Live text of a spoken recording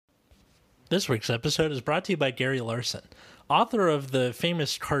This week's episode is brought to you by Gary Larson. Author of the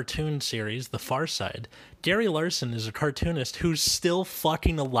famous cartoon series, The Far Side, Gary Larson is a cartoonist who's still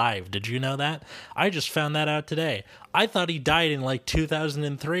fucking alive. Did you know that? I just found that out today. I thought he died in like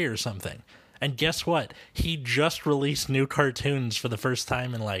 2003 or something. And guess what? He just released new cartoons for the first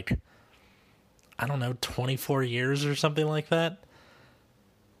time in like, I don't know, 24 years or something like that.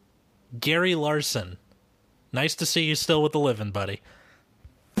 Gary Larson. Nice to see you still with the living, buddy.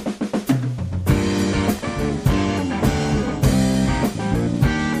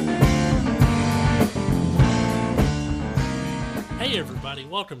 Hey everybody,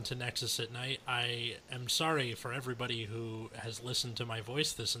 welcome to Nexus at Night. I am sorry for everybody who has listened to my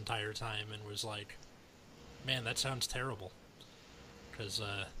voice this entire time and was like, man, that sounds terrible. Because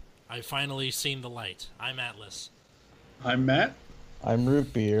I've finally seen the light. I'm Atlas. I'm Matt. I'm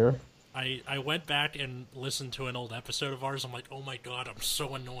Root Beer. I went back and listened to an old episode of ours. I'm like, oh my god, I'm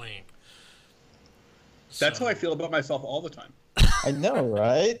so annoying. That's how I feel about myself all the time. I know,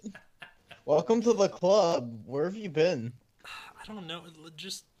 right? Welcome to the club. Where have you been? I don't know,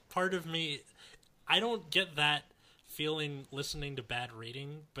 just part of me, I don't get that feeling listening to bad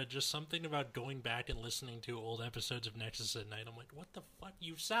reading, but just something about going back and listening to old episodes of Nexus at Night, I'm like, what the fuck,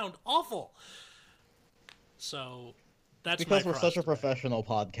 you sound awful! So, that's because my we're such a professional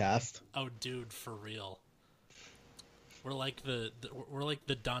podcast. Oh, dude, for real. We're like we're like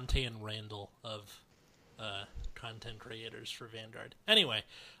the Dante and Randall of content creators for Vanguard. Anyway,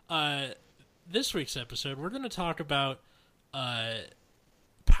 this week's episode, we're going to talk about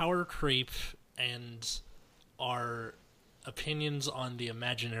power creep and our opinions on the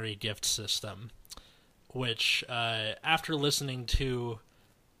imaginary gift system, which after listening to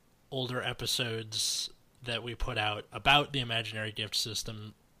older episodes that we put out about the imaginary gift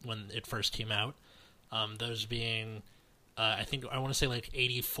system when it first came out, those being I think I want to say like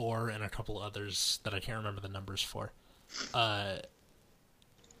 84 and a couple others that I can't remember the numbers for, I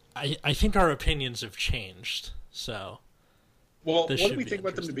think our opinions have changed, so well, what did we think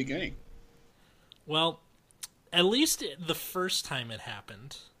about them in the beginning? Well, at least the first time it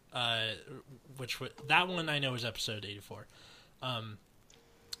happened, that one I know is episode 84.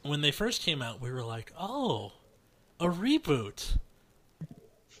 When they first came out, we were like, oh, a reboot.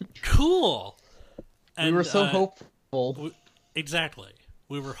 Cool. And, we were so hopeful. Exactly.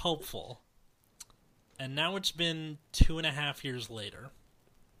 We were hopeful. And now it's been 2.5 years later.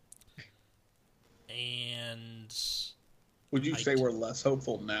 And would you say we're less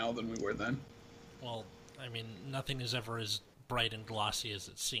hopeful now than we were then? Well, I mean, nothing is ever as bright and glossy as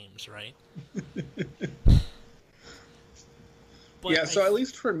it seems, right? Yeah, so at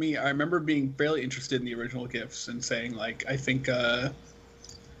least for me, I remember being fairly interested in the original Gifts and saying, like, I think, I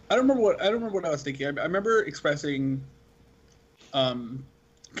don't remember what I was thinking. I remember expressing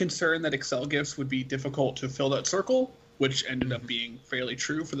concern that Excel Gifts would be difficult to fill that circle, which ended up being fairly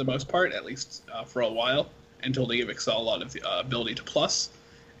true for the most part, at least for a while, until they gave Excel a lot of the ability to plus.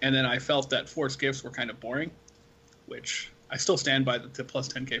 And then I felt that Force Gifts were kind of boring, which I still stand by that the plus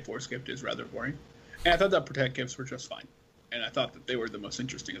 10k Force Gift is rather boring. And I thought that Protect Gifts were just fine. And I thought that they were the most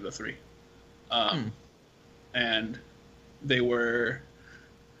interesting of the three. And they were...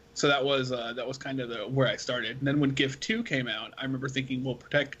 So that was kind of where I started. And then when Gift 2 came out, I remember thinking, well,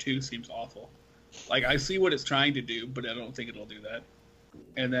 Protect 2 seems awful. Like, I see what it's trying to do, but I don't think it'll do that.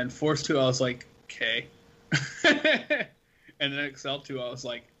 And then Force 2, I was like, okay. And then Excel 2, I was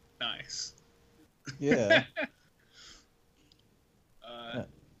like, nice. Yeah.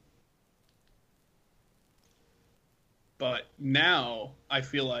 But now I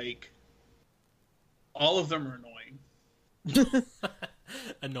feel like all of them are annoying.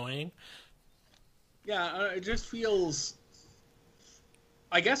 Annoying? Yeah, it just feels...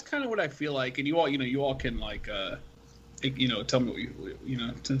 I guess kind of what I feel like, and you all can like, tell me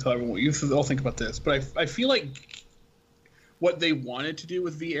what to tell everyone what you all think about this. But I feel like what they wanted to do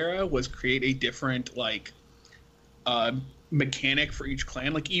with V-Era was create a different like mechanic for each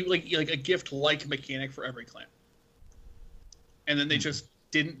clan, like a gift-like mechanic for every clan. And then they just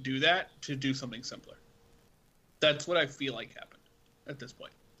didn't do that to do something simpler. That's what I feel like happened at this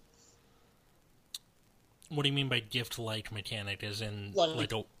point. What do you mean by gift-like mechanic? As in,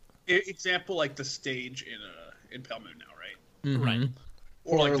 example, like the stage in Pale Moon now, right? Mm-hmm. Right.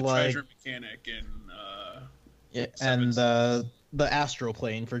 Or like the treasure mechanic in and the astral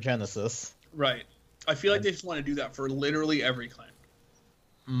plane for Genesis. Right. I feel like they just want to do that for literally every clan.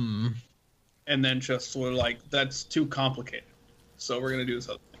 And then just sort of like, that's too complicated. So we're going to do this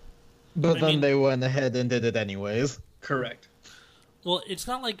other thing. But then they went ahead and did it anyways. Correct. Well, it's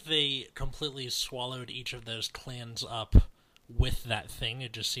not like they completely swallowed each of those clans up with that thing.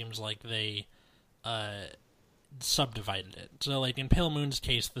 It just seems like they subdivided it. So, like in Pale Moon's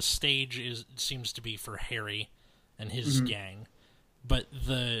case, the stage seems to be for Harry and his gang, but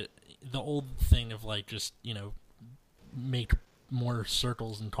the old thing of like just make more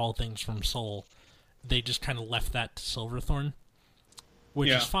circles and call things from Soul, they just kind of left that to Silverthorn, which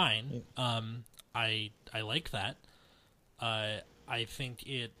is fine. I like that. I think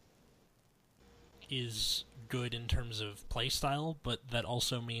it is good in terms of playstyle, but that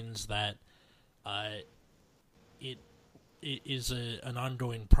also means that it is an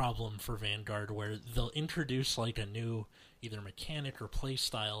ongoing problem for Vanguard, where they'll introduce like a new either mechanic or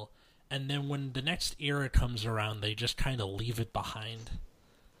playstyle, and then when the next era comes around, they just kind of leave it behind.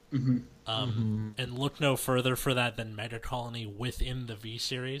 And look no further for that than Mega Colony within the V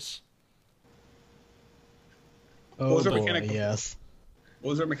series. Oh, was their boy, mechanic before? yes. What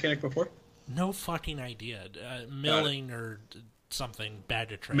was their mechanic before? No fucking idea. Milling or something.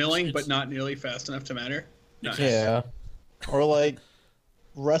 Bag of tricks. Milling, but not nearly fast enough to matter. Nice. Yeah. Or like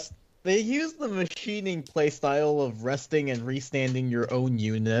rest. They use the machining playstyle of resting and restanding your own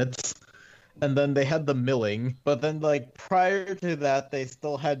units, and then they had the milling. But then, like prior to that, they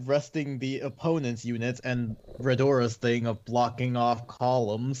still had resting the opponent's units and Redora's thing of blocking off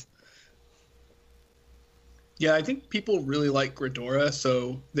columns. Yeah, I think people really like Gridora,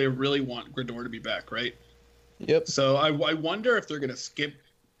 so they really want Gridora to be back, right? Yep. So I wonder if they're going to skip,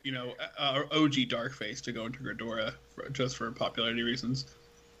 OG Darkface to go into Gridora just for popularity reasons.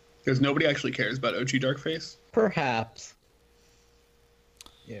 Because nobody actually cares about OG Darkface. Perhaps.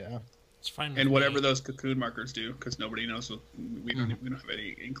 Yeah. It's fine. And whatever those cocoon markers do, because nobody knows what we don't have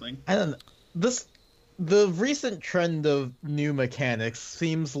any inkling. I don't know. The recent trend of new mechanics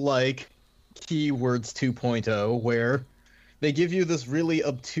seems like Keywords 2.0, where they give you this really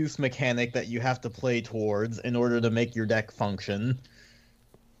obtuse mechanic that you have to play towards in order to make your deck function.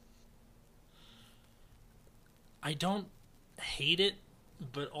 I don't hate it,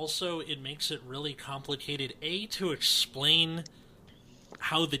 but also it makes it really complicated, to explain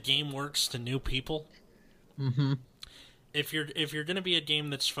how the game works to new people. If you're going to be a game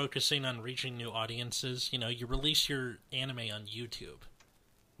that's focusing on reaching new audiences, you release your anime on YouTube,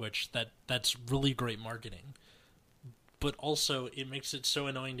 which that's really great marketing. But also, it makes it so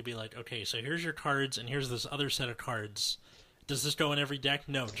annoying to be like, okay, so here's your cards, and here's this other set of cards. Does this go in every deck?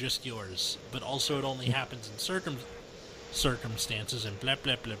 No, just yours. But also, it only happens in circumstances, and blah,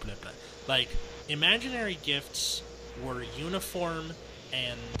 blah, blah, blah, blah. Like, imaginary gifts were uniform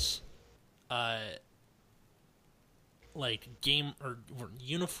and, were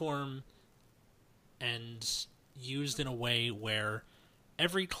uniform and used in a way where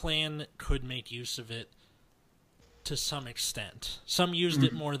every clan could make use of it to some extent. Some used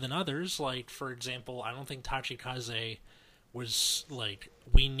it more than others. Like, for example, I don't think Tachikaze was like,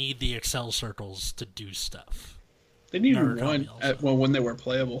 we need the Excel circles to do stuff. They needed one when they were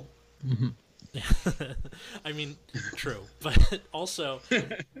playable. I mean, true. But also,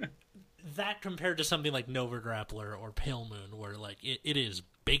 that compared to something like Nova Grappler or Pale Moon, where like it is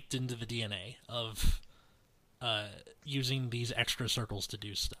baked into the DNA of using these extra circles to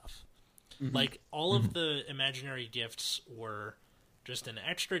do stuff. Like, all of the imaginary gifts were just an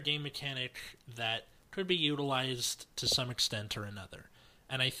extra game mechanic that could be utilized to some extent or another.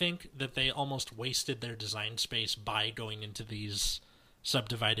 And I think that they almost wasted their design space by going into these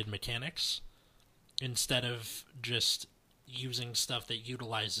subdivided mechanics instead of just using stuff that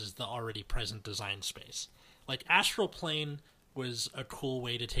utilizes the already present design space. Like, Astral Plane was a cool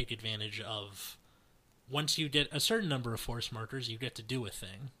way to take advantage of, once you get a certain number of force markers, you get to do a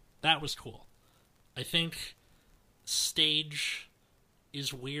thing. That was cool. I think Stage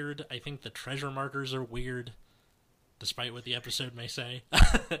is weird. I think the treasure markers are weird, despite what the episode may say.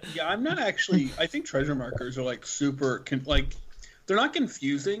 Yeah, I'm not actually... I think treasure markers are, like, super... they're not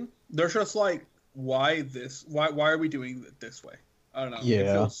confusing. They're just like, why this? Why are we doing it this way? I don't know.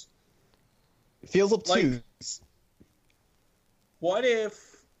 Yeah. It feels obtuse. Like, what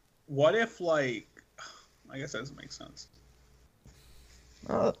if, like... I guess that doesn't make sense.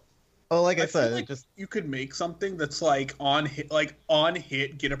 Like I said, feel like you could make something that's like on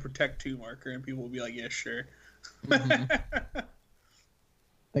hit, get a protect 2 marker, and people will be like, yeah, sure.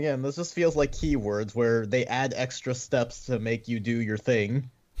 Again, this just feels like keywords where they add extra steps to make you do your thing.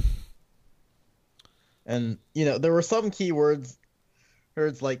 And there were some keywords where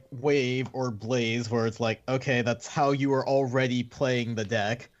it's like wave or blaze, where it's like, okay, that's how you are already playing the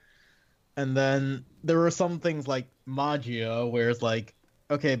deck. And then there were some things like Magia, where it's like,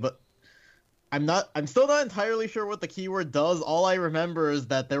 okay, but I'm still not entirely sure what the keyword does. All I remember is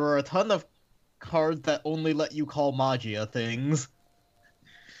that there were a ton of cards that only let you call Magia things.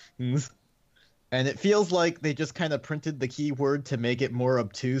 And it feels like they just kind of printed the keyword to make it more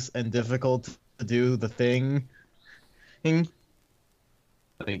obtuse and difficult to do the thing.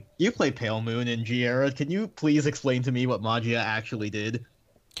 Like, you play Pale Moon in G-Era. Can you please explain to me what Magia actually did?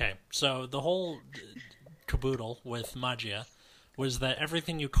 Okay, so the whole caboodle with Magia was that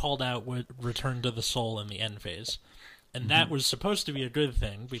everything you called out would return to the soul in the end phase. And that was supposed to be a good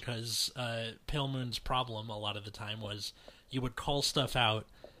thing, because Pale Moon's problem a lot of the time was you would call stuff out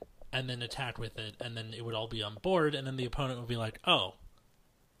and then attack with it, and then it would all be on board, and then the opponent would be like, oh,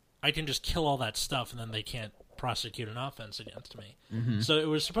 I can just kill all that stuff, and then they can't prosecute an offense against me. So it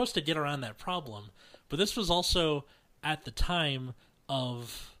was supposed to get around that problem, but this was also at the time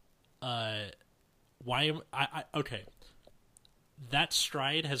of okay, that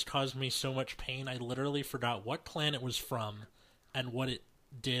stride has caused me so much pain. I literally forgot what clan it was from and what it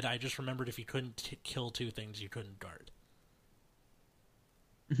did. I just remembered if you couldn't kill two things, you couldn't guard.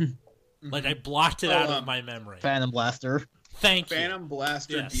 Like, I blocked it out of my memory. Phantom Blaster. Thank you. Phantom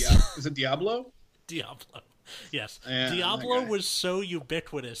Blaster. Yes. Is it Diablo? Diablo. Yes. Yeah, Diablo was so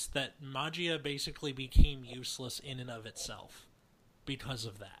ubiquitous that Magia basically became useless in and of itself because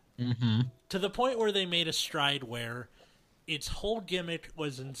of that. To the point where they made a stride where its whole gimmick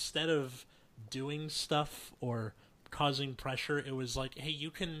was, instead of doing stuff or causing pressure, it was like, hey,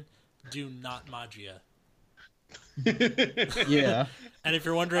 you can do not Magia. Yeah. And if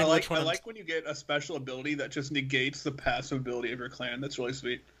you're wondering which one... I like when you get a special ability that just negates the passive ability of your clan. That's really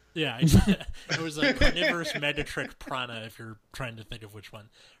sweet. Yeah, it was like Carnivorous Megatrick Prana, if you're trying to think of which one.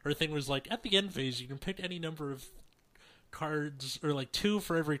 Her thing was like, at the end phase, you can pick any number of cards, or like 2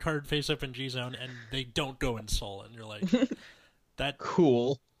 for every card face up in G-Zone, and they don't go in Soul. And you're like, that...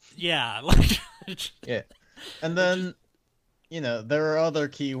 Cool. Yeah, like... Yeah. And then, there are other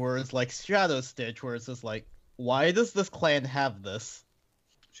keywords like Shadow Stitch, where it's just like, why does this clan have this?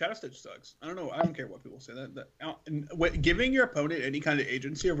 Shadow Stitch sucks. I don't know. I don't care what people say. Giving your opponent any kind of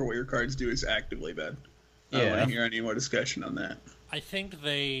agency over what your cards do is actively bad. I don't want to hear any more discussion on that. I think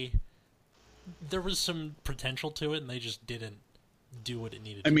there was some potential to it, and they just didn't do what it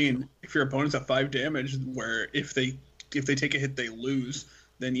needed to do. If your opponent's at 5 damage, where if they take a hit, they lose,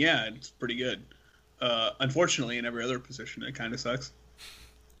 then yeah, it's pretty good. Unfortunately, in every other position, it kind of sucks.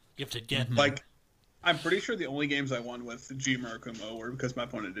 You have to get... I'm pretty sure the only games I won with G Murakumo were because my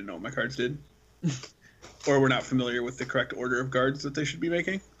opponent didn't know what my cards did. Or were not familiar with the correct order of guards that they should be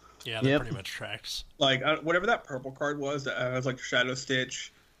making. Yeah, that pretty much tracks. Like, whatever that purple card was that has, like, Shadow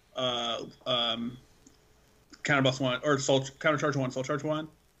Stitch, Counterblast 1, or Countercharge 1, Soul Charge 1.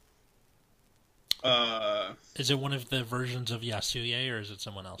 Is it one of the versions of Yasuye, or is it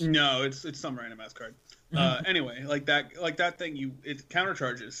someone else? No, it's some random ass card. Anyway, like that thing, it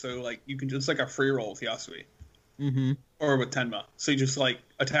countercharges, so like you can just like a free roll with Yasui, or with Tenma. So you just like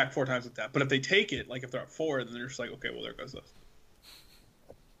attack 4 times with that. But if they take it, like if they're at 4, then they're just like, okay, well there goes this.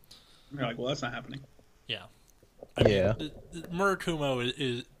 And you're like, well, that's not happening. Yeah. I mean,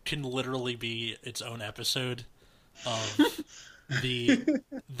 Murakumo can literally be its own episode of the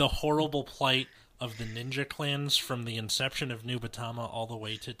horrible plight of the ninja clans from the inception of Nubatama all the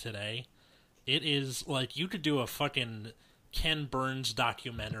way to today. It is like you could do a fucking Ken Burns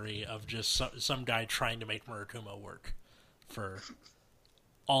documentary of just some guy trying to make Murakumo work for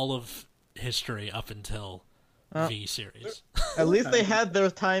all of history up until V Series. At least they had their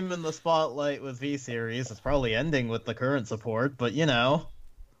time in the spotlight with V Series. It's probably ending with the current support, but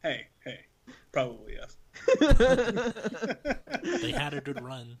Hey, probably yes. They had a good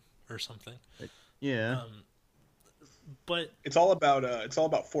run or something. Yeah. But it's all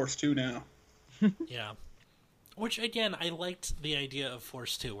about Force 2 now. Yeah. Which, again, I liked the idea of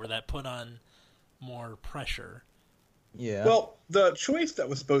Force 2, where that put on more pressure. Yeah. Well, the choice that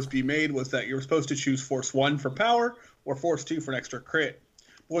was supposed to be made was that you were supposed to choose Force 1 for power, or Force 2 for an extra crit.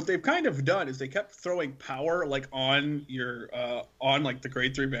 But what they've kind of done is they kept throwing power, like, on your, like, the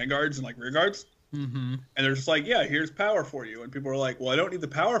grade 3 vanguards and, like, rear guards. Mm-hmm. And they're just like, yeah, here's power for you. And people are like, well, I don't need the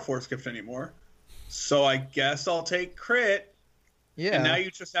power force gift anymore, so I guess I'll take crit. Yeah. And now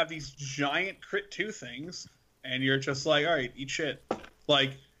you just have these giant crit 2 things, and you're just like, all right, eat shit.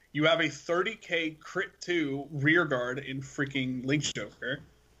 Like, you have a 30k crit 2 rear guard in freaking Link Joker,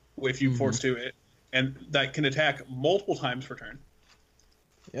 if you force 2 it, and that can attack multiple times per turn.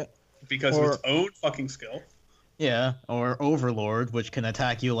 Yeah. Because of its own fucking skill. Yeah, or Overlord, which can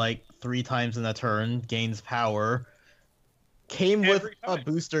attack you like 3 times in a turn, gains power. Came with a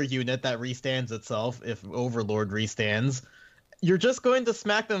booster unit that restands itself if Overlord restands. You're just going to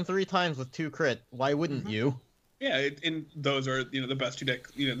smack them 3 times with 2 crit. Why wouldn't you? Yeah, and those are the best two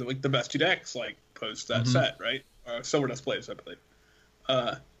decks. The best two decks like post that set, right? Silver Dust plays, I believe.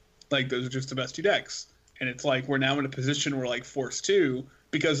 Like those are just the best two decks, and it's like we're now in a position where like Force 2,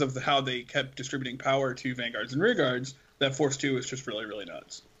 because of how they kept distributing power to Vanguards and Rearguards, that Force 2 is just really, really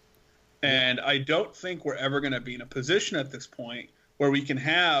nuts. And I don't think we're ever going to be in a position at this point where we can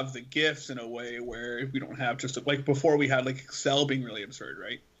have the gifts in a way where we don't have just like before we had like Excel being really absurd,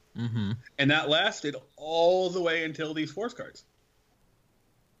 right? Mm-hmm. And that lasted all the way until these Force cards.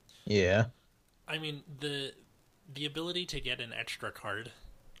 Yeah. I mean, the ability to get an extra card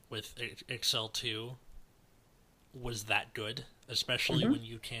with Excel 2 was that good, especially when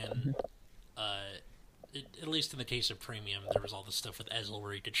you can, at least in the case of Premium, there was all this stuff with Ezel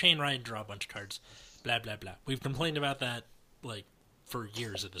where you could chain ride, draw a bunch of cards, blah, blah, blah. We've complained about that, like, for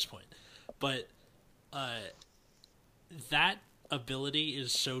years at this point. But, that ability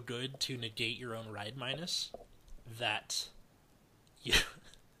is so good to negate your own ride minus that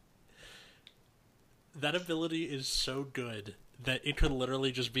that ability is so good that it could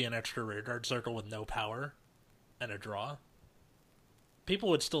literally just be an extra rearguard circle with no power and a draw. People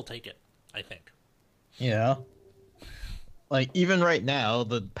would still take it, I think. Yeah. Like, even right now,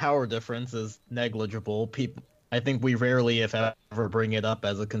 the power difference is negligible. I think we rarely, if ever, bring it up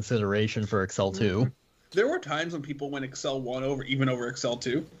as a consideration for Excel 2. There were times when people went Excel 1 over Excel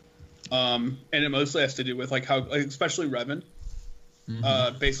 2. And it mostly has to do with, like, how, especially Revan,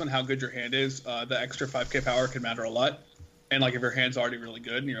 based on how good your hand is, the extra 5k power can matter a lot. And, like, if your hand's already really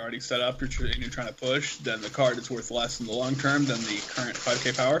good and you're already set up and you're trying to push, then the card is worth less in the long term than the current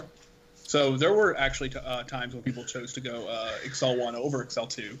 5k power. So there were actually times when people chose to go Excel 1 over Excel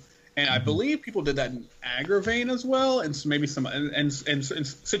 2. And I believe people did that in Agravain as well, and maybe some and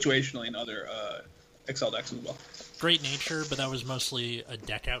situationally in other Excel decks as well. Great nature, but that was mostly a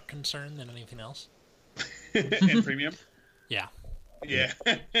deck out concern than anything else. And Premium? Yeah. Yeah.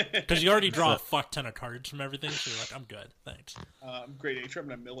 Because you already draw a fuck ton of cards from everything, so you're like, I'm good, thanks. Great nature, I'm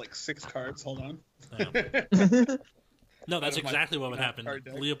going to mill like 6 cards, hold on. Yeah. No, that's exactly what would happen.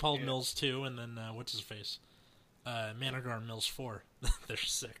 Leopold yeah. mills 2, and then, what's his face? Managar mills 4.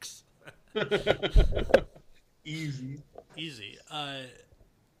 There's 6. Easy.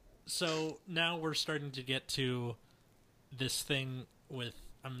 So now we're starting to get to this thing with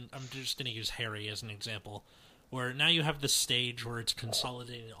I'm just going to use Harry as an example, where now you have this stage where it's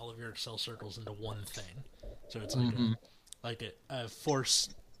consolidating all of your Excel circles into one thing. So it's like a force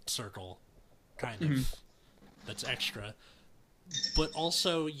circle, kind of, that's extra. But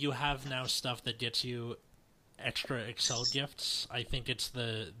also you have now stuff that gets you extra Excel gifts. I think it's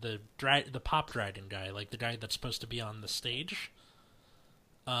the pop dragon guy, like the guy that's supposed to be on the stage.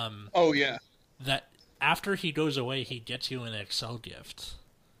 Oh yeah. That after he goes away, he gets you an Excel gift.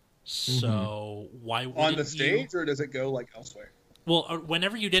 So why would on the stage, or does it go like elsewhere? Well,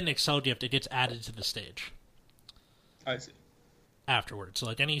 whenever you get an Excel gift, it gets added to the stage. I see. Afterwards, so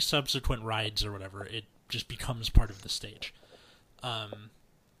like any subsequent rides or whatever, it just becomes part of the stage.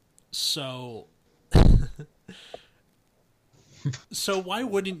 So why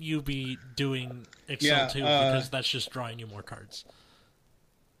wouldn't you be doing Excel 2? Because that's just drawing you more cards.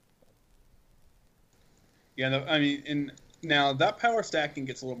 Yeah, I mean, now that power stacking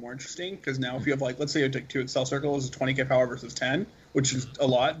gets a little more interesting, because now if you have, like, let's say you take 2 Excel circles, 20k power versus 10, which is a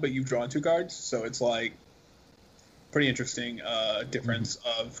lot, but you've drawn 2 cards, so it's like pretty interesting difference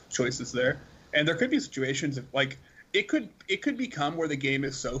of choices there. And there could be situations if, like, it could become where the game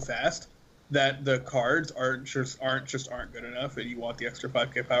is so fast that the cards aren't good enough, and you want the extra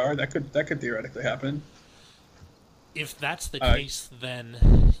 5k power. That could theoretically happen. If that's the case,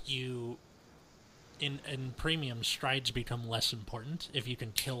 then you in premium, strides become less important if you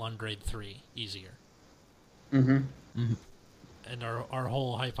can kill on grade 3 easier. And our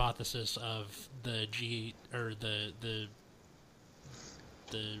whole hypothesis of the G or the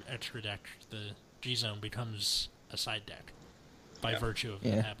extra deck, the G zone, becomes a side deck by virtue of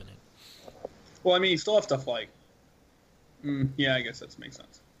that happening. Well, I mean, you still have stuff like yeah, I guess that makes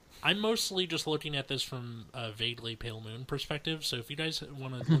sense. I'm mostly just looking at this from a vaguely Pale Moon perspective, so if you guys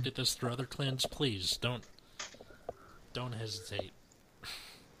want to look at this through other clans, please don't hesitate.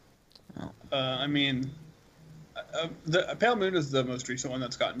 I mean, the Pale Moon is the most recent one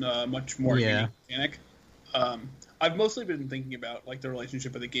that's gotten much more unique mechanic. I've mostly been thinking about, like, the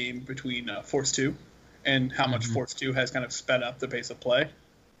relationship of the game between Force 2 and how much Force 2 has kind of sped up the pace of play.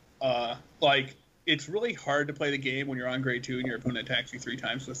 Like, it's really hard to play the game when you're on grade 2 and your opponent attacks you 3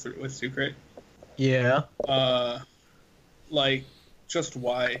 times with 2 crit. Yeah. Like, just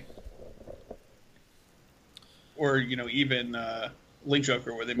why? Or, even Link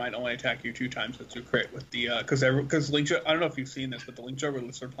Joker, where they might only attack you 2 times with 2 crit with the because Link Joker. I don't know if you've seen this, but the Link Joker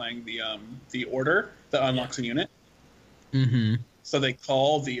lists are playing the order that unlocks a unit. Mm-hmm. So they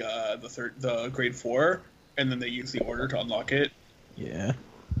call the grade 4, and then they use the order to unlock it. Yeah.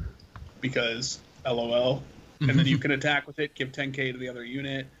 Because LOL, and then you can attack with it, give 10k to the other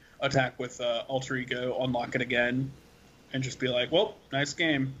unit, attack with Alter Ego, unlock it again, and just be like, well, nice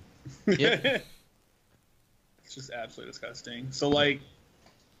game. Yep. It's just absolutely disgusting. So like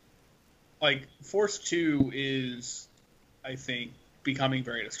Force 2 is, I think, becoming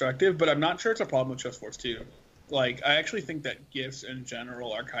very destructive, but I'm not sure it's a problem with just Force 2. Like, I actually think that gifts in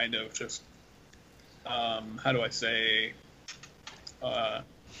general are kind of just, how do I say, like,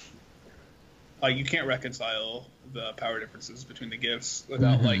 you can't reconcile the power differences between the gifts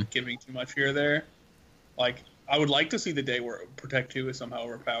without, like, giving too much here or there. Like, I would like to see the day where Protect 2 is somehow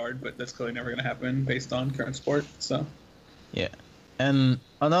overpowered, but that's clearly never going to happen based on current sport, so. Yeah. And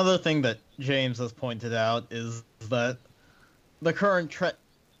another thing that James has pointed out is that the current trend,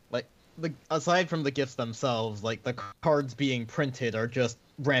 like, aside from the gifts themselves, like, the cards being printed are just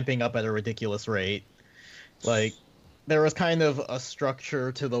ramping up at a ridiculous rate. Like, there was kind of a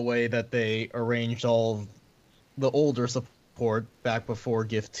structure to the way that they arranged all of the older support back before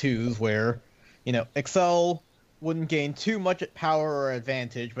Gift 2s, where, you know, Excel wouldn't gain too much power or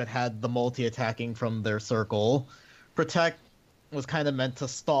advantage, but had the multi-attacking from their circle. Protect was kind of meant to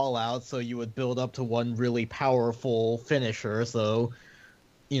stall out, so you would build up to one really powerful finisher, so,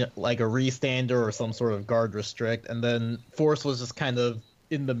 you know, like a restander or some sort of guard restrict, and then Force was just kind of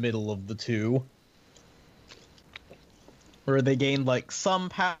in the middle of the two, where they gained, like, some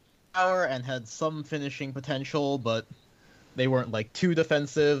power and had some finishing potential, but they weren't, like, too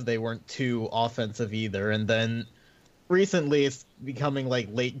defensive, they weren't too offensive either, and then recently it's becoming, like,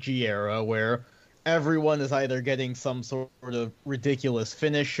 late G era, where everyone is either getting some sort of ridiculous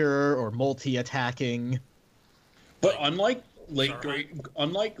finisher or multi-attacking. But unlike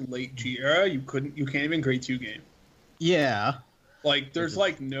late G era, you can't even grade 2 game. Yeah. Like, there's,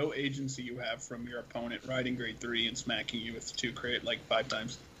 like, no agency you have from your opponent riding grade 3 and smacking you with 2 crit, like, 5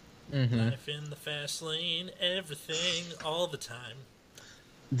 times. Life in the fast lane, everything, all the time.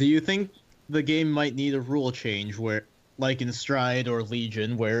 Do you think the game might need a rule change where, like in Stride or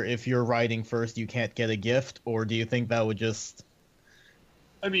Legion, where if you're riding first you can't get a gift, or do you think that would just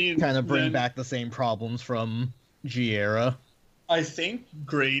kind of bring back the same problems from G era? I think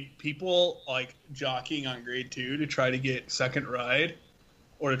people, like, jockeying on grade 2 to try to get second ride,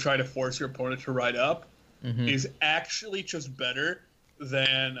 or to try to force your opponent to ride up, is actually just better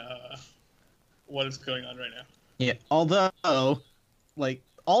than what is going on right now. Yeah, although, like,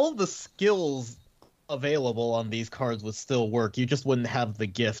 all of the skills available on these cards would still work, you just wouldn't have the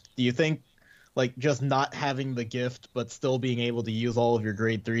gift. Do you think, like, just not having the gift but still being able to use all of your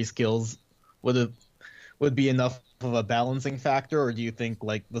grade 3 skills would be enough of a balancing factor, or do you think,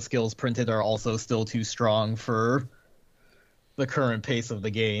 like, the skills printed are also still too strong for the current pace of the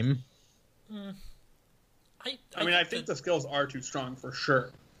game? I think the skills are too strong for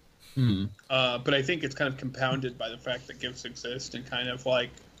sure. But I think it's kind of compounded by the fact that gifts exist and kind of, like,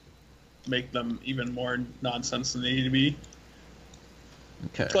 make them even more nonsense than they need to be.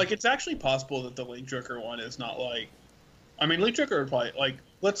 Okay. Like, it's actually possible that the Link Joker one is not, like... I mean, Link Joker would probably, like...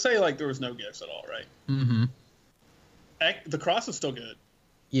 Let's say, like, there was no gifts at all, right? The cross is still good.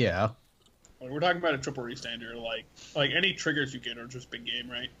 Yeah. Like, we're talking about a triple restander. Like, any triggers you get are just big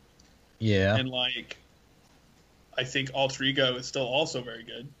game, right? Yeah. And, like... I think Alter Ego is still also very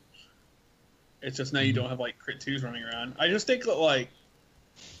good. It's just now you don't have, like, crit 2s running around. I just think that, like,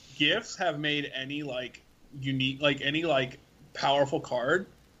 gifts have made any, like, unique, like, any, like, powerful card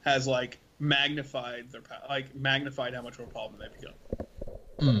has, like, magnified how much of a problem they've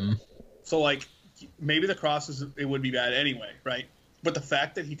become. So, like, maybe the crosses, it would be bad anyway, right? But the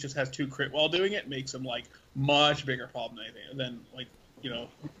fact that he just has 2 crit while doing it makes him, like, much bigger problem than anything. Than, like, you know,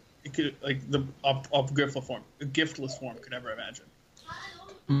 it could, like, the giftless form could ever imagine.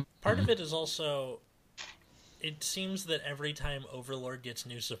 Part of it is also, it seems that every time Overlord gets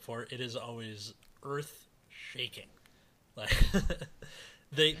new support, it is always earth-shaking. Like,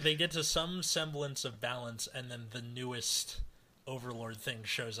 they get to some semblance of balance, and then the newest Overlord thing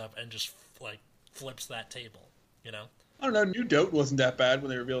shows up and just, like, flips that table, you know? I don't know, new Dote wasn't that bad when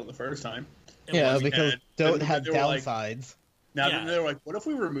they revealed it the first time. Yeah, because Dote had downsides. Then they were like, what if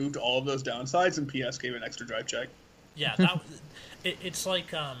we removed all of those downsides and PS gave an extra drive check? Yeah, it's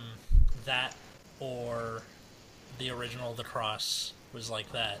like that, or the original The Cross was like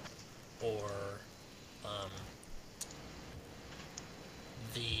that, or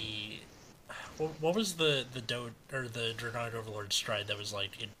What was the or the Draconic Overlord stride that was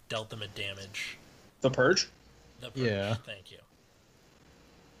like it dealt them a damage? The Purge? The Purge. Yeah. Thank you.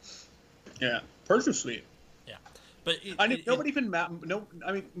 Yeah, Purge was sweet. Yeah, but I mean,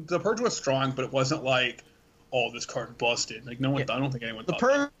 the Purge was strong, but it wasn't like, oh, this card busted. Like no one, Yeah. I don't think anyone. The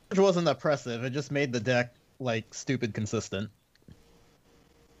thought Purge wasn't oppressive. It just made the deck like stupid consistent.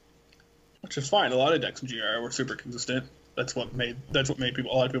 which is fine. A lot of decks in GR were super consistent. That's what made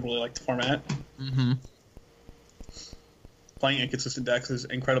people. A lot of people really like the format. Mm-hmm. Playing inconsistent decks is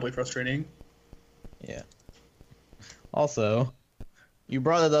incredibly frustrating. Yeah. Also, you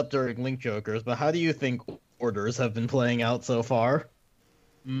brought it up during Link Jokers, but how do you think orders have been playing out so far?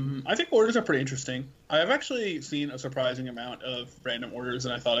 I think orders are pretty interesting. I've actually seen a surprising amount of random orders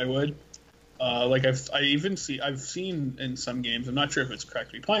than I thought I would. I've seen in some games. I'm not sure if it's correct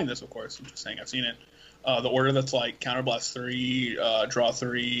to be playing this, of course. I'm just saying I've seen it. The order that's like Counterblast 3, Draw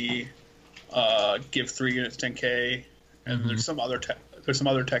 3, Give 3 units 10k, and there's some other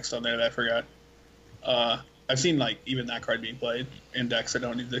text on there that I forgot. I've seen like even that card being played in decks that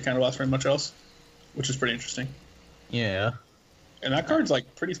don't need the Counterblast very much else, which is pretty interesting. Yeah. And that card's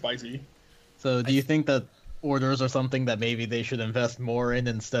like pretty spicy. So do you think that orders are something that maybe they should invest more in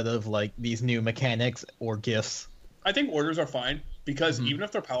instead of like these new mechanics or gifts? I think orders are fine because even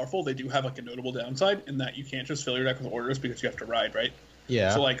if they're powerful, they do have like a notable downside in that you can't just fill your deck with orders because you have to ride, right?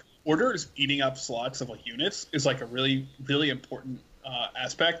 Yeah. So like orders eating up slots of like units is like a really, really important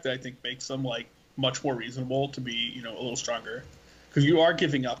aspect that I think makes them like much more reasonable to be, a little stronger, because you are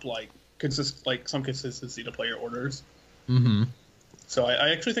giving up like some consistency to play your orders. Mm-hmm. So I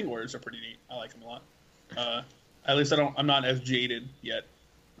actually think orders are pretty neat. I like them a lot. At least I'm not as jaded yet,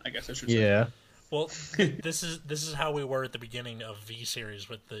 I guess I should say. Yeah. Well, this is how we were at the beginning of V series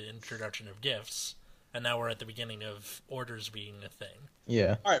with the introduction of gifts, and now we're at the beginning of orders being a thing.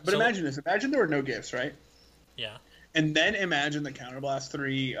 Yeah. All right, but imagine this. Imagine there were no gifts, right? Yeah. And then imagine the Counterblast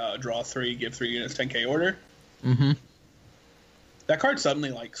 3, Draw 3, Give 3 units 10k order. Mm-hmm. That card's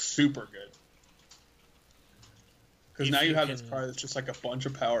suddenly like super good. Because now you have this card that's just like a bunch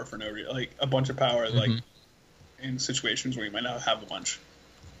of power for no reason, like a bunch of power, like in situations where you might not have a bunch.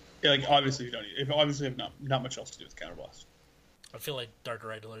 Yeah, like obviously you don't. Obviously you have not much else to do with Counterblast. I feel like Dark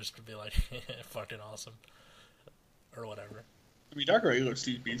Regulars could be like fucking awesome, or whatever. I mean, Dark Regular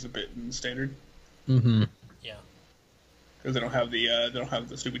CP is a bit in standard. Mm-hmm. Yeah. Because they don't have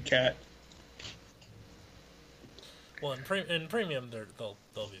the stupid cat. Well, in premium, they'll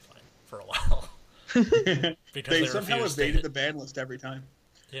be fine for a while. Because they somehow evaded the ban list every time.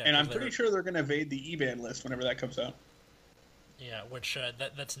 Yeah, and I'm pretty sure they're going to evade the E-ban list whenever that comes out. Yeah, which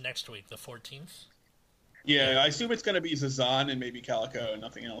that's next week, the 14th. Yeah, I assume it's going to be Zazan and maybe Calico and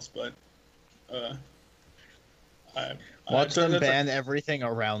nothing else, but watch them ban everything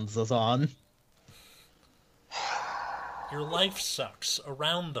around Zazan. Your life sucks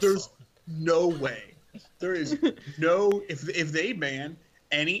around the There's phone. No way. There is no if they ban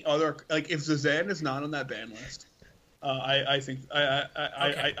any other, like if Zazan is not on that ban list, I think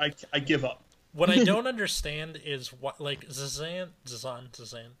I give up. What I don't understand is what like Zazan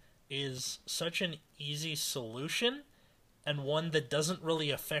is such an easy solution, and one that doesn't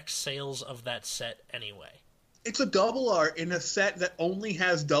really affect sales of that set anyway. It's a double R in a set that only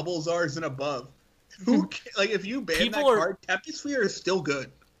has double Zars and above. Who like if you ban that card, Tempestosphere is still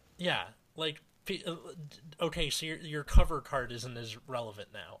good. Yeah, like okay, so your cover card isn't as relevant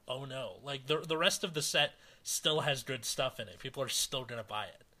now. Oh no, like the rest of the set still has good stuff in it. People are still gonna buy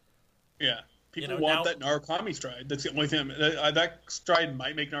it. Yeah, people want that Narukami stride. That's the only thing. That stride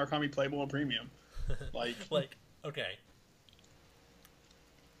might make Narukami playable in premium. Like okay,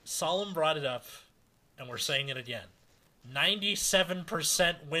 Solemn brought it up, and we're saying it again.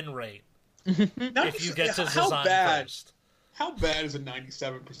 97% win rate. If you get to Zazan first. How bad is a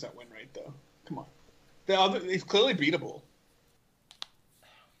 97% win rate, though? Come on. It's clearly beatable.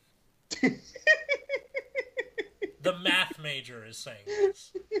 The math major is saying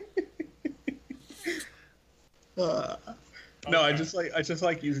this. No, I just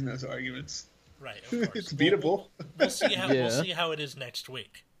like using those arguments. Right, of course. It's beatable. We'll see how it is next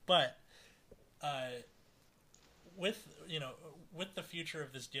week. But with the future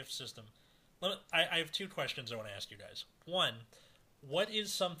of this gift system, I have two questions I want to ask you guys. One, what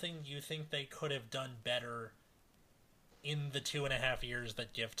is something you think they could have done better in the 2.5 years that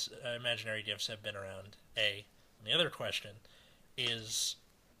imaginary gifts have been around? A. And the other question is,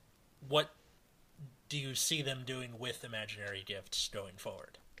 what do you see them doing with imaginary gifts going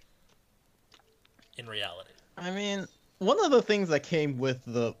forward? In reality. I mean, one of the things that came with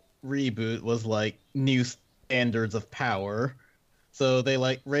the reboot was like new standards of power. So they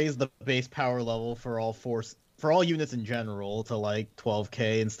like raised the base power level for all units in general to like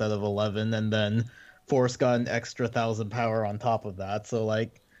 12k instead of 11, and then Force got an extra 1,000 power on top of that. So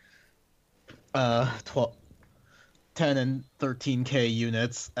like 12, 10 and 13k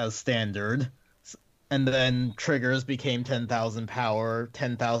units as standard. And then triggers became 10,000 power.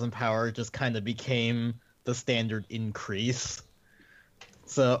 10,000 power just kind of became the standard increase.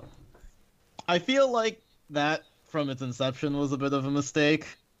 So I feel like that from its inception was a bit of a mistake.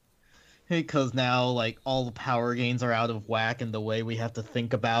 Because now, like, all the power gains are out of whack, and the way we have to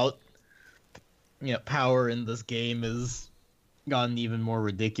think about, power in this game has gotten even more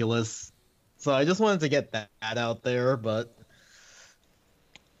ridiculous. So I just wanted to get that out there, but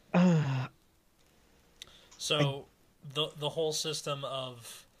So the whole system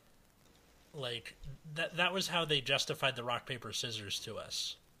of like that was how they justified the rock paper scissors to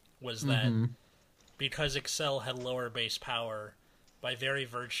us, was that because Excel had lower base power, by very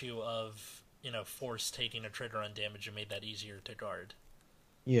virtue of Force taking a trigger on damage, it made that easier to guard.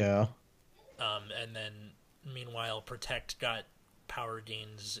 yeah. And then meanwhile Protect got power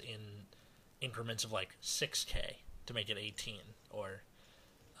gains in increments of like 6k to make it 18, or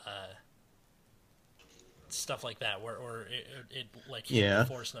stuff like that, where or it like hit the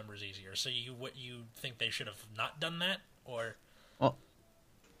Force numbers easier. So you think they should have not done that, or? Well,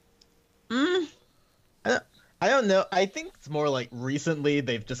 I don't know. I think it's more like recently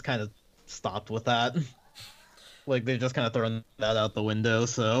they've just kind of stopped with that. Like they've just kind of thrown that out the window.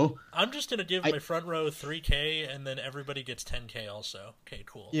 So I'm just gonna give my front row 3k, and then everybody gets 10k also. Okay,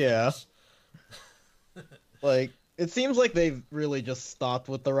 cool. Yeah. Like it seems like they've really just stopped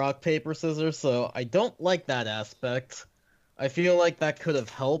with the rock paper scissors. So I don't like that aspect. I feel like that could have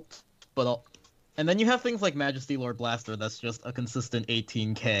helped, but and then you have things like Majesty Lord Blaster. That's just a consistent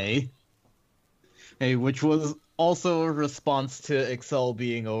 18k. Which was also a response to Excel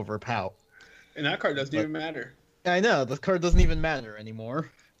being overpowered. And that card doesn't even matter. I know, the card doesn't even matter anymore.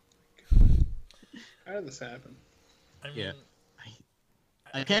 How did this happen? I mean,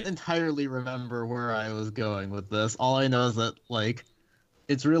 I can't entirely remember where I was going with this. All I know is that, like,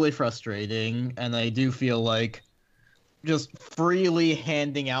 it's really frustrating, and I do feel like just freely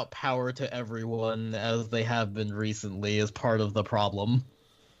handing out power to everyone, as they have been recently, is part of the problem.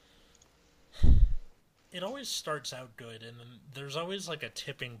 It always starts out good, and then there's always like a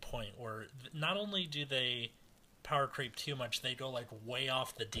tipping point where not only do they power creep too much, they go like way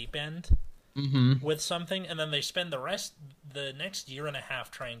off the deep end with something, and then they spend the next year and a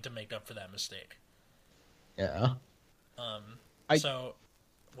half trying to make up for that mistake. Yeah. So,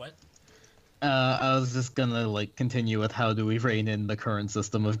 what? I was just gonna like continue with how do we rein in the current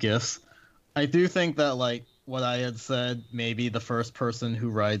system of gifts. I do think that like what I had said, maybe the first person who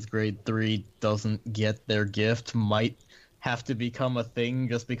rides grade 3 doesn't get their gift might have to become a thing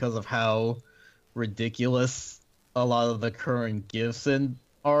just because of how ridiculous a lot of the current gifts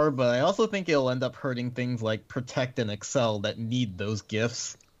are, but I also think it'll end up hurting things like Protect and Excel that need those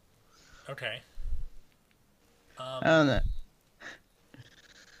gifts. Okay. I don't know.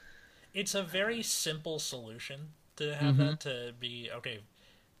 It's a very simple solution to have that to be, okay,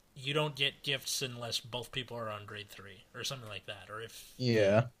 you don't get gifts unless both people are on grade 3 or something like that, or if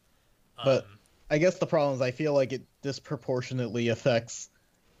but I guess the problem is I feel like it disproportionately affects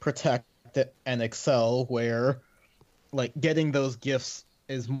Protect and Excel, where like getting those gifts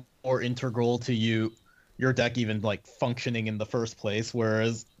is more integral to your deck even like functioning in the first place,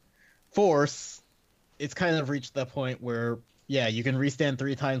 whereas Force, it's kind of reached that point where you can restand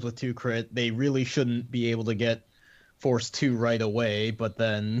 3 times with 2 crit. They really shouldn't be able to get Force 2 right away, but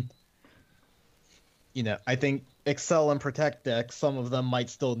then, I think Excel and Protect decks, some of them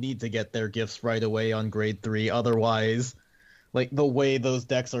might still need to get their gifts right away on grade 3. Otherwise, like, the way those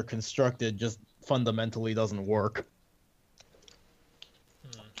decks are constructed just fundamentally doesn't work.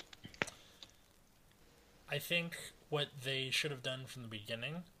 I think what they should have done from the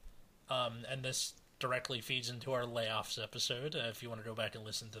beginning, and this directly feeds into our layoffs episode, if you want to go back and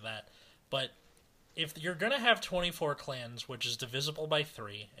listen to that, but if you're going to have 24 clans, which is divisible by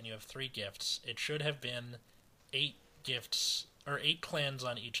 3, and you have 3 gifts, it should have been 8 gifts, or 8 clans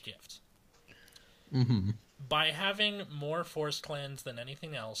on each gift. By having more Force clans than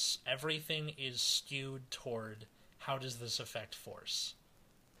anything else, everything is skewed toward how does this affect Force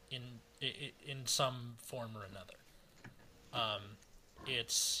in some form or another.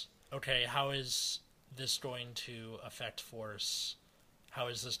 It's, okay, how is this going to affect Force? How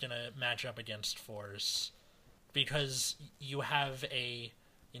is this going to match up against Force? Because you have a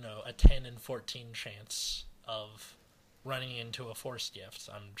 10 and 14 chance of running into a Force gift.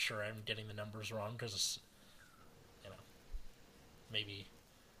 I'm sure I'm getting the numbers wrong because, maybe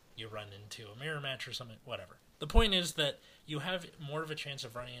you run into a mirror match or something, whatever. The point is that you have more of a chance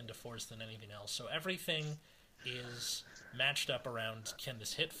of running into force than anything else, so everything is matched up around, can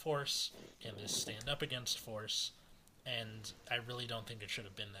this hit force, can this stand up against force, and I really don't think it should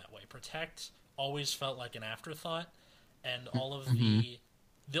have been that way. Protect always felt like an afterthought, and all of the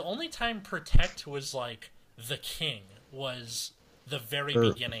only time Protect was like the king was the very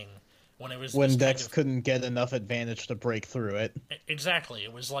beginning, when it was when Dex couldn't get enough advantage to break through it. Exactly.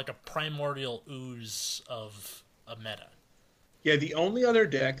 It was like a primordial ooze of a meta. Yeah, the only other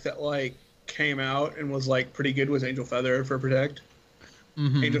deck that like came out and was like pretty good was Angel Feather for Protect.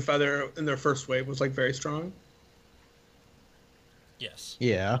 Angel Feather in their first wave was like very strong. Yes.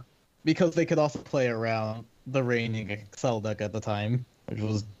 Yeah, because they could also play around the reigning Excel deck at the time, which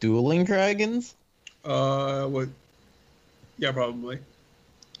was Dueling Dragons. What? Yeah, probably.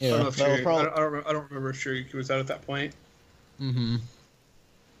 Yeah, I don't know if I don't remember if Shiryuki was out at that point. I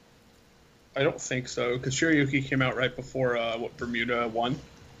don't think so, because Shiryuki came out right before Bermuda won.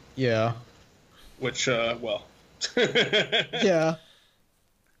 Yeah. Which, well. Yeah.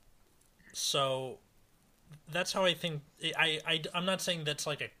 So that's how I think. I'm not saying that's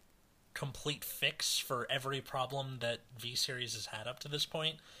like a complete fix for every problem that V Series has had up to this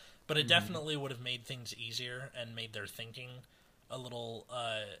point, but it definitely would have made things easier and made their thinking a little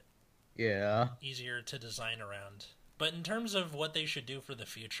easier to design around. But in terms of what they should do for the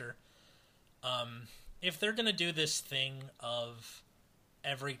future, if they're going to do this thing of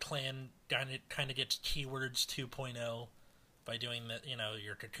every clan kind of gets keywords 2.0 by doing the,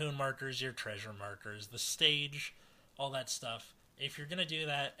 your cocoon markers, your treasure markers, the stage, all that stuff. If you're going to do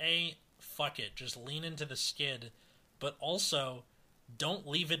that, fuck it, just lean into the skid, but also don't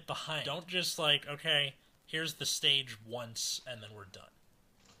leave it behind. Don't just like, okay, here's the stage once and then we're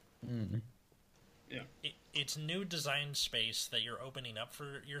done. Yeah. It's new design space that you're opening up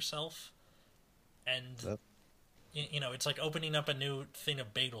for yourself, and it's like opening up a new thing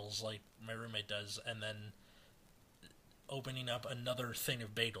of bagels like my roommate does, and then opening up another thing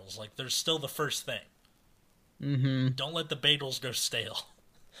of bagels. Like, there's still the first thing. Don't let the bagels go stale.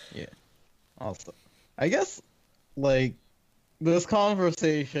 Yeah. Also, I guess, like, this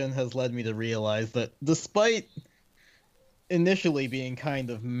conversation has led me to realize that despite initially being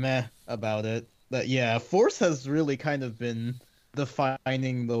kind of meh about it, that, yeah, Force has really kind of been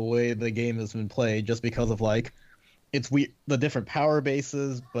defining the way the game has been played, just because of, like, the different power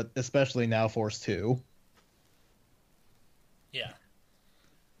bases, but especially now Force 2. Yeah.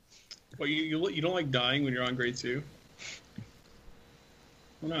 Well, you don't like dying when you're on grade 2?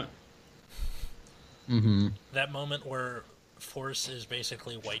 Why not? That moment where Force is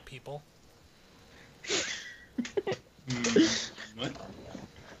basically white people. What?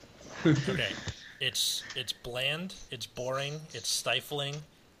 Okay. It's bland, it's boring, it's stifling,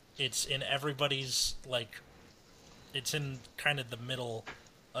 it's in everybody's, like, it's in kind of the middle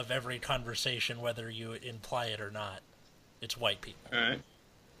of every conversation, whether you imply it or not. It's white people.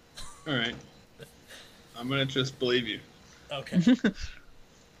 Alright. I'm gonna just believe you. Okay.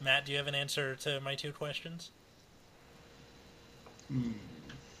 Matt, do you have an answer to my two questions?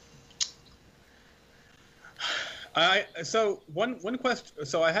 So one question.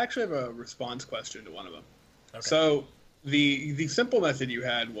 So I actually have a response question to one of them. Okay. So the simple method you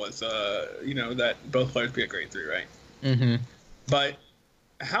had was that both players be at grade 3, right? But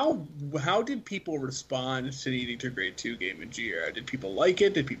how did people respond to needing to grade 2 game in G-Era? Did people like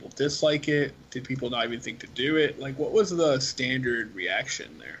it? Did people dislike it? Did people not even think to do it? Like, what was the standard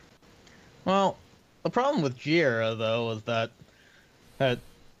reaction there? Well, the problem with G-Era, though, was that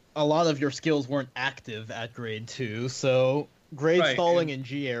a lot of your skills weren't active at grade 2, so grade stalling in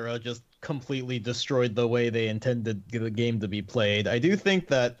G-Era just completely destroyed the way they intended the game to be played. I do think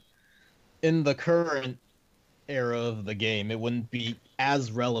that in the current era of the game, it wouldn't be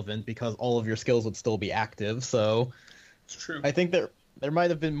as relevant because all of your skills would still be active, so It's true. I think there might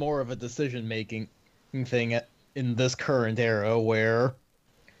have been more of a decision-making thing in this current era where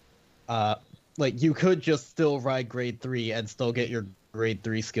like, you could just still ride grade 3 and still get your grade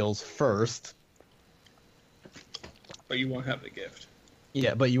 3 skills first. But you won't have the gift.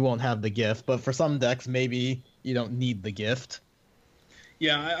 Yeah, but you won't have the gift. But for some decks, maybe you don't need the gift.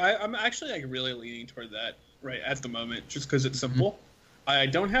 Yeah, I'm actually like really leaning toward that right at the moment, just because it's simple. I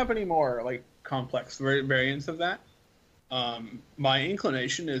don't have any more like complex variants of that. My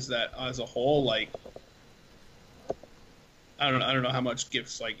inclination is that as a whole, like, I don't know how much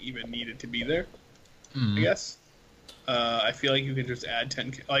gifts like even needed to be there. I guess. I feel like you could just add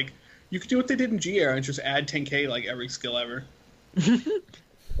 10k. Like, you could do what they did in G-Era and just add 10k like every skill ever. I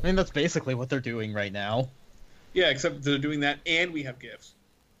mean, that's basically what they're doing right now. Yeah, except they're doing that, and we have gifts.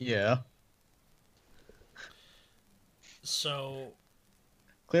 Yeah. So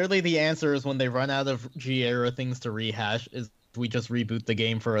Clearly, the answer is when they run out of G-era things to rehash, is we just reboot the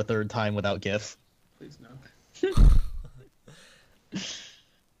game for a third time without gifts. Please no.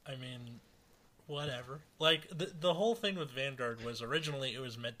 I mean, whatever. Like, the whole thing with Vanguard was originally it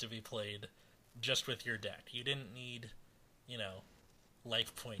was meant to be played just with your deck. You didn't need,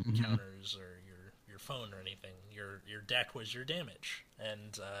 life point counters or your phone or anything. Your deck was your damage.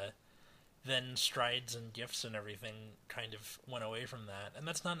 And then strides and gifts and everything kind of went away from that. And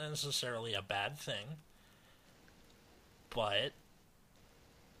that's not necessarily a bad thing. But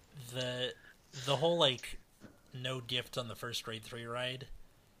the whole, like, no gift on the first grade 3 ride,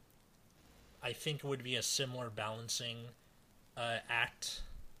 I think it would be a similar balancing act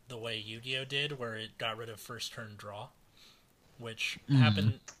the way Yu-Gi-Oh did, where it got rid of first turn draw, which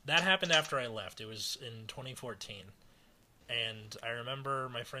happened after I left. It was in 2014, and I remember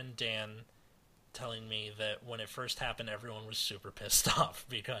my friend Dan telling me that when it first happened, everyone was super pissed off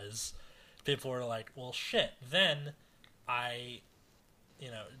because people were like, well, shit, then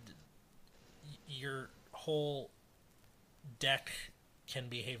your whole deck can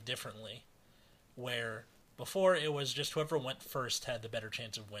behave differently, where before it was just whoever went first had the better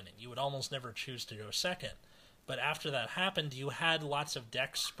chance of winning. You would almost never choose to go second. But after that happened, you had lots of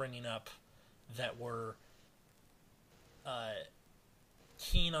decks springing up that were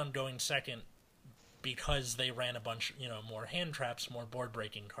keen on going second because they ran a bunch, more hand traps, more board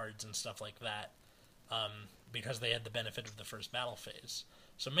breaking cards and stuff like that, because they had the benefit of the first battle phase.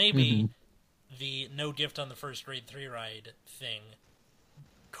 So maybe the no gift on the first grade 3 ride thing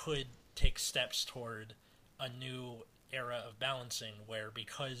could take steps toward a new era of balancing where,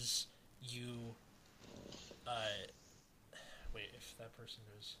 because you wait, if that person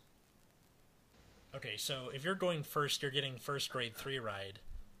goes, okay, so if you're going first, you're getting first grade 3 ride,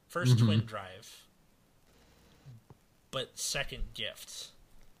 first twin drive, but second gift.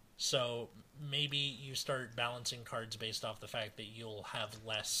 So maybe you start balancing cards based off the fact that you'll have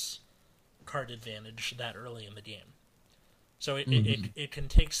less card advantage that early in the game. So it can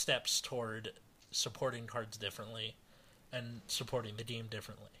take steps toward supporting cards differently and supporting the game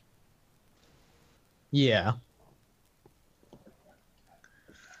differently. Yeah.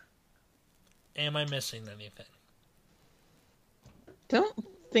 Am I missing anything? Don't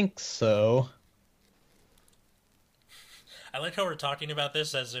think so. I like how we're talking about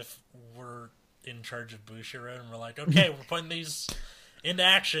this as if we're in charge of Bushiroad and we're like, okay, we're putting these into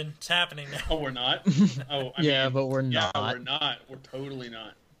action. It's happening now. Oh, we're not? Oh, I mean, but we're not. Yeah, we're not. We're totally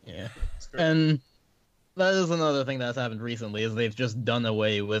not. Yeah. And that is another thing that's happened recently, is they've just done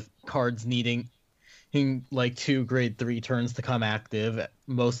away with cards needing like 2 grade 3 turns to come active.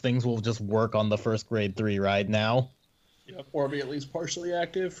 Most things will just work on the first grade 3 ride now. Yep, or be at least partially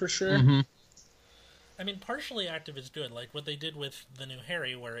active for sure. I mean, partially active is good. Like what they did with the new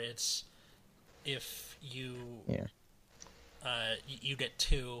Harry, where it's if you you get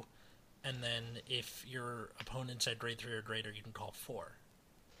 2, and then if your opponent's at grade 3 or greater, you can call 4.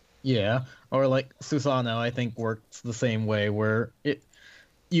 Yeah, or like Susano, I think works the same way, where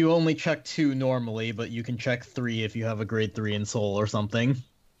you only check 2 normally, but you can check 3 if you have a grade 3 in Soul or something.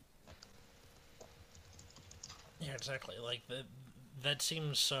 Yeah, exactly. Like that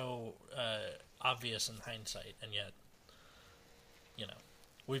seems so obvious in hindsight, and yet,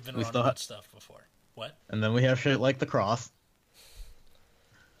 we've been wrong about stuff before. What? And then we have shit like the cross.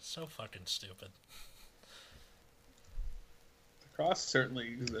 So fucking stupid. The cross certainly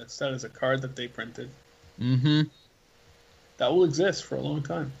exists. That is a card that they printed. That will exist for a long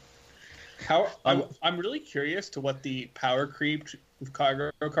time. I'm really curious to what the power creep with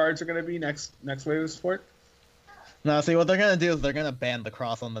cargo cards are going to be next wave of support. Now, see, what they're going to do is they're going to ban the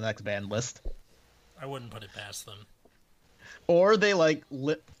cross on the next ban list. I wouldn't put it past them. Or they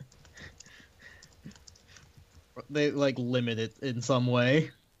limit it in some way.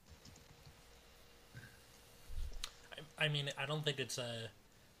 I mean, I don't think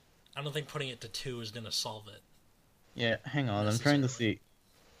putting it to 2 is going to solve it. Yeah, hang on. I'm trying to see.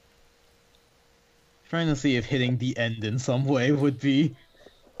 Trying to see if hitting the end in some way would be.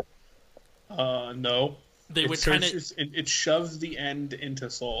 No. They would kind of. It shoves the end into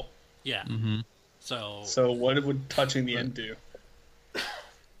Soul. Yeah. So what would touching the end do?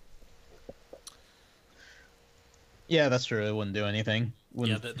 Yeah, that's true. It wouldn't do anything.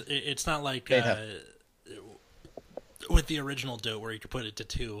 Yeah, it's not like with the original DOT where you could put it to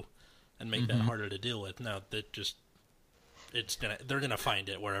 2 and make that harder to deal with. No, they're gonna find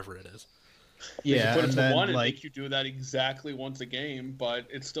it wherever it is. Yeah, put it to 1 and make you do that exactly once a game, but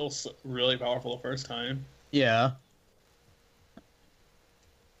it's still really powerful the first time. Yeah.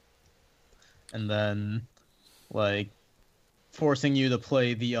 And then, like, forcing you to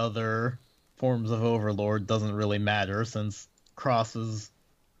play the other forms of Overlord doesn't really matter since Cross is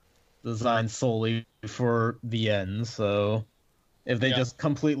designed solely for the end, so if they Yeah. just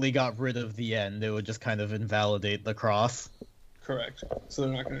completely got rid of the end, it would just kind of invalidate the Cross. Correct. So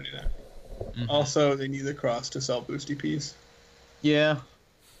they're not going to do that. Mhm. Also, they need the cross to sell boosty peas. Yeah.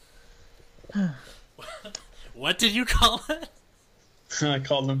 What did you call it? I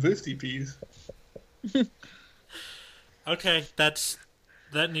call them boosty peas. Okay, that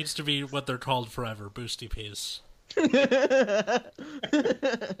needs to be what they're called forever, boosty peas.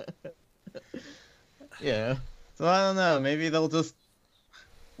 Yeah. So I don't know, maybe they'll just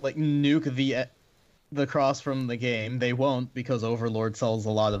like nuke the Cross from the game. They won't because Overlord sells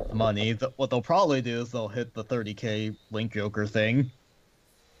a lot of money. What they'll probably do is they'll hit the 30k Link Joker thing.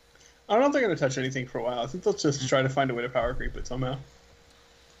 I don't think they're going to touch anything for a while. I think they'll just try to find a way to power creep it somehow.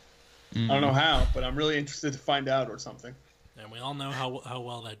 I don't know how, but I'm really interested to find out or something. And we all know how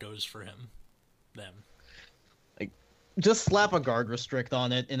well that goes for him. Them. Just slap a guard restrict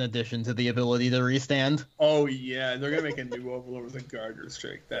on it in addition to the ability to restand. Oh yeah, they're gonna make a new Overlord with a guard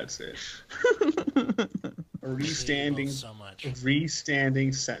restrict. That's it. A restanding, so much.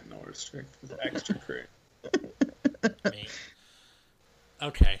 restanding Sentinel restrict with extra crit. Me.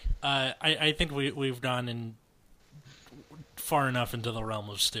 Okay, I think we've gone in far enough into the realm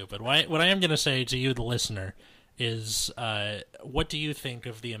of stupid. What I am gonna say to you, the listener, is what do you think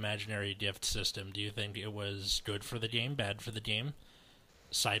of the imaginary gift system? Do you think it was good for the game, bad for the game,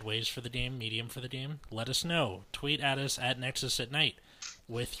 sideways for the game, medium for the game? Let us know. Tweet at us at Nexus at Night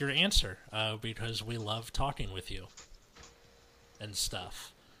with your answer, because we love talking with you and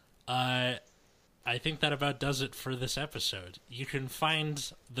stuff. I think that about does it for this episode. You can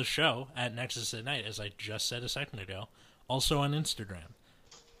find the show at Nexus at Night, as I just said a second ago, also on Instagram.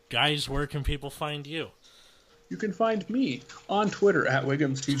 Guys, where can people find you? You can find me on Twitter at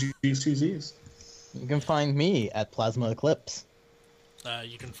Wiggums2Gs2Zs. You can find me at Plasma Eclipse.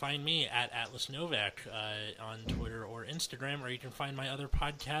 You can find me at Atlas Novak on Twitter or Instagram, or you can find my other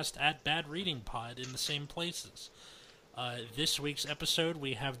podcast at Bad Reading Pod in the same places. This week's episode,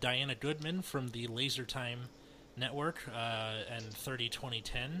 we have Diana Goodman from the Laser Time Network, and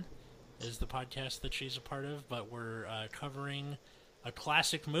 302010 is the podcast that she's a part of, but we're covering a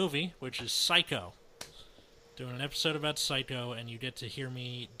classic movie, which is Psycho. Doing an episode about Psycho, and you get to hear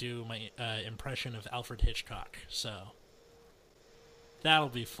me do my impression of Alfred Hitchcock, so that'll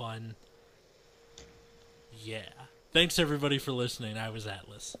be fun. Yeah. Thanks everybody for listening. I was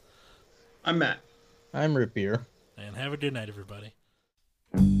Atlas. I'm Matt. I'm Root Beer. And have a good night, everybody.